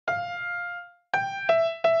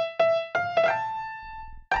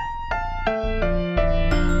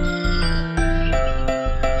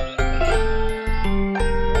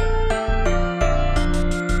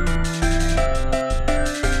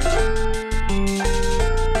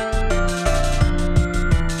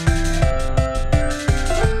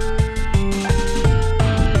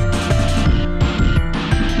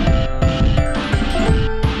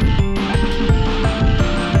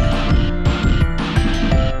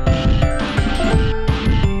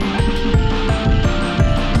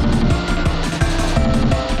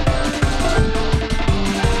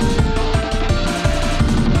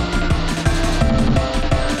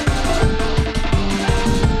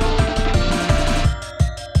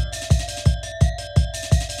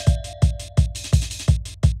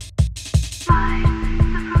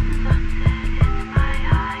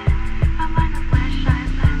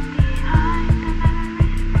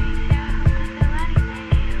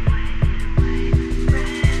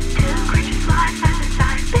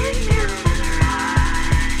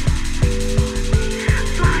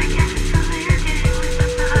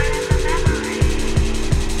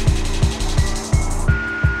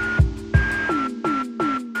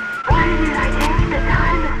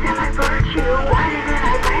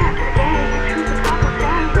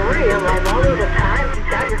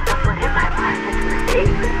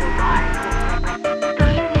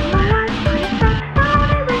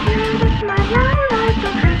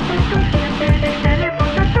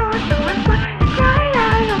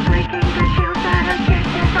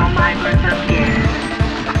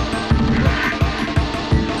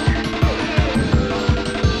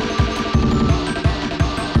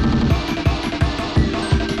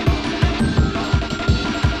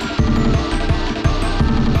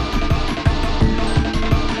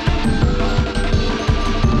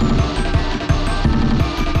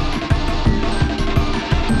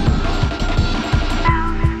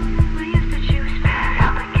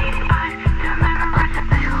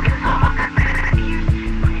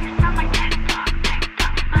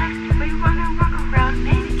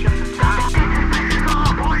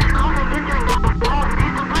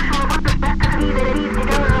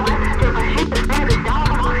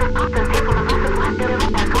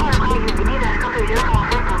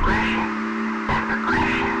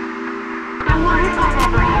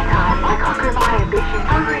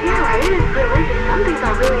Over here, right? It is religion. Some things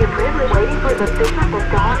are really a privilege. Waiting for the bishop of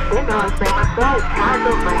God's signals. They were so tied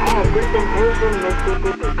overhead. Dispensation,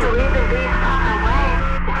 Mississippi. To even be on the way.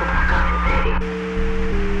 This is Wisconsin City.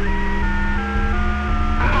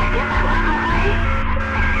 I gotta get my life away.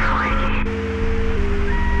 Makes me horny.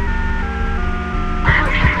 I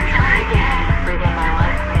wish I could try again. Breathing my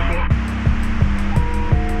life, maybe.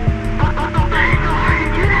 But it's so hard to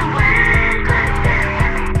do that when God is staring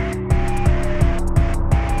at me.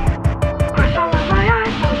 Crush all of my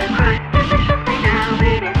eyes, close and cry. Decisions may now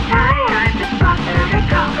lead in time. I'm just bothered and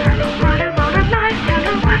conquered. Running load of knives to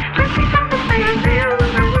the west. Took me from the same field.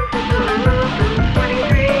 And I was just on the road from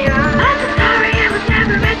 23. I'm so sorry, it was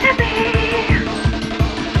never meant to be.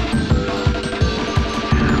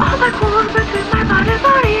 All my core between my mind and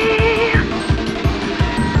body.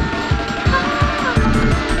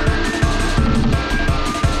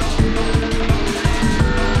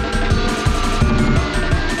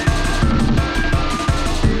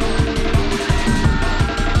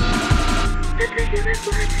 The human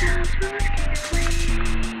blood cells will escape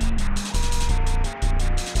clean.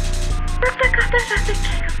 Look like others are the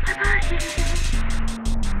king of my body.